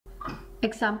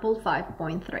Example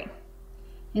 5.3.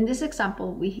 In this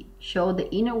example, we show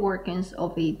the inner workings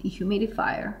of a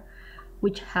dehumidifier,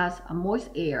 which has a moist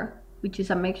air, which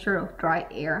is a mixture of dry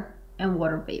air and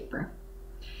water vapor.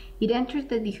 It enters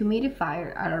the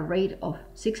dehumidifier at a rate of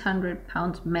 600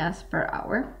 pounds mass per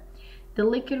hour. The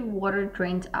liquid water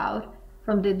drains out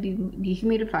from the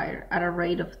dehumidifier at a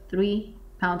rate of 3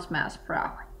 pounds mass per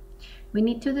hour. We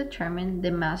need to determine the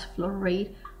mass flow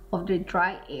rate of the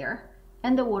dry air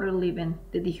and the water leaving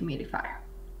the dehumidifier.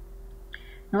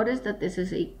 Notice that this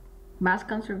is a mass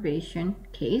conservation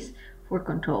case for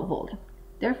control volume.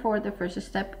 Therefore, the first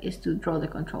step is to draw the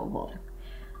control volume.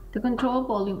 The control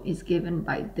volume is given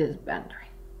by this boundary.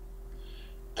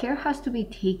 Care has to be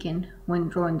taken when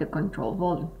drawing the control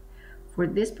volume. For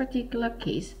this particular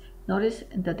case, notice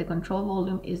that the control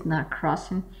volume is not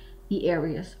crossing the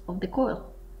areas of the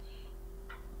coil,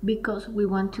 because we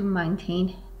want to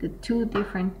maintain the two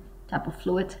different type of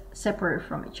fluids separate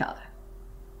from each other.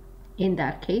 In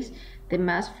that case, the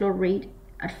mass flow rate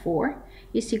at 4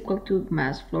 is equal to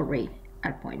mass flow rate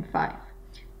at 0.5,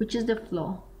 which is the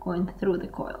flow going through the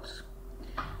coils.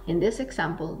 In this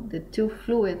example, the two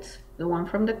fluids, the one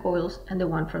from the coils and the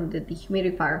one from the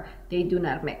dehumidifier, they do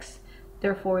not mix.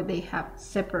 Therefore, they have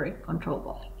separate control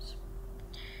volumes.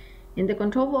 In the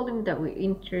control volume that we're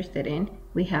interested in,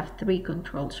 we have 3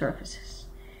 control surfaces,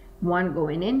 1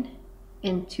 going in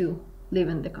and 2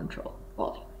 leaving the control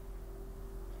volume.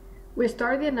 We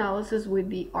start the analysis with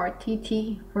the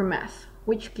RTT for mass,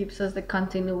 which gives us the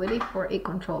continuity for a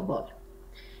control volume.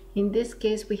 In this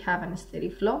case, we have a steady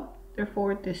flow,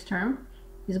 therefore this term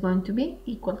is going to be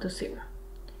equal to 0.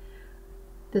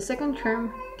 The second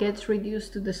term gets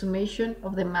reduced to the summation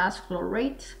of the mass flow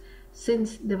rates,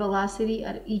 since the velocity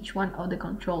at each one of the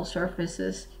control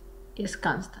surfaces is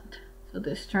constant. So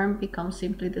this term becomes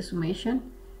simply the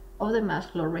summation of the mass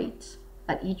flow rates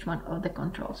at each one of the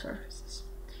control surfaces.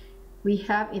 We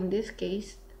have, in this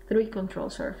case, 3 control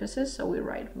surfaces, so we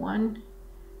write 1,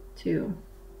 2,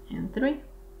 and 3.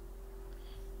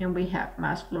 And we have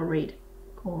mass flow rate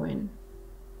going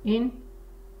in,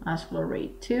 mass flow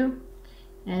rate 2,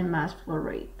 and mass flow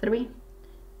rate 3,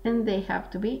 and they have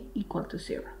to be equal to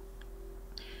 0.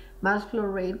 Mass flow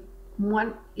rate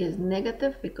 1 is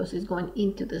negative because it's going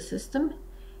into the system,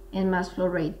 and mass flow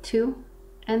rate 2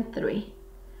 and 3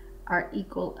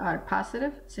 are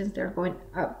positive since they're going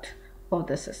out of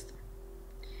the system.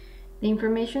 The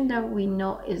information that we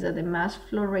know is that the mass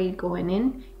flow rate going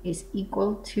in is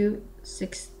equal to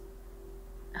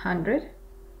 600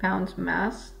 pounds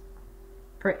mass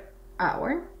per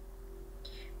hour.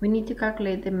 We need to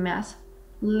calculate the mass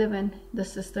leaving the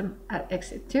system at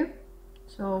exit 2.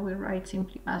 So we write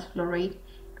simply mass flow rate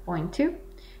 0.2,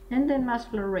 and then mass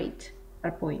flow rate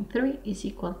at 0.3 is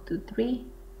equal to 3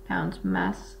 pounds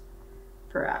mass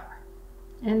per hour,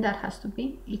 and that has to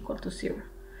be equal to 0.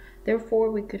 Therefore,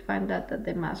 we could find out that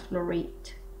the mass flow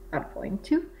rate at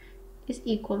 0.2 is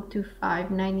equal to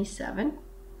 597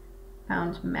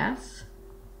 pounds mass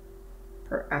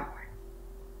per hour.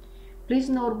 Please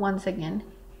note once again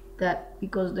that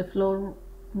because the flow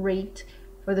rate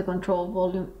for the control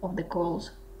volume of the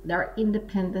coils that are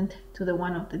independent to the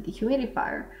one of the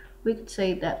dehumidifier, we could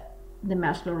say that the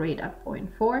mass flow rate at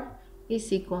 0.4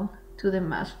 is equal to the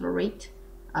mass flow rate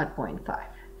at 0.5,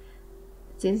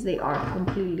 since they are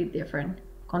completely different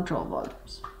control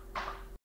volumes.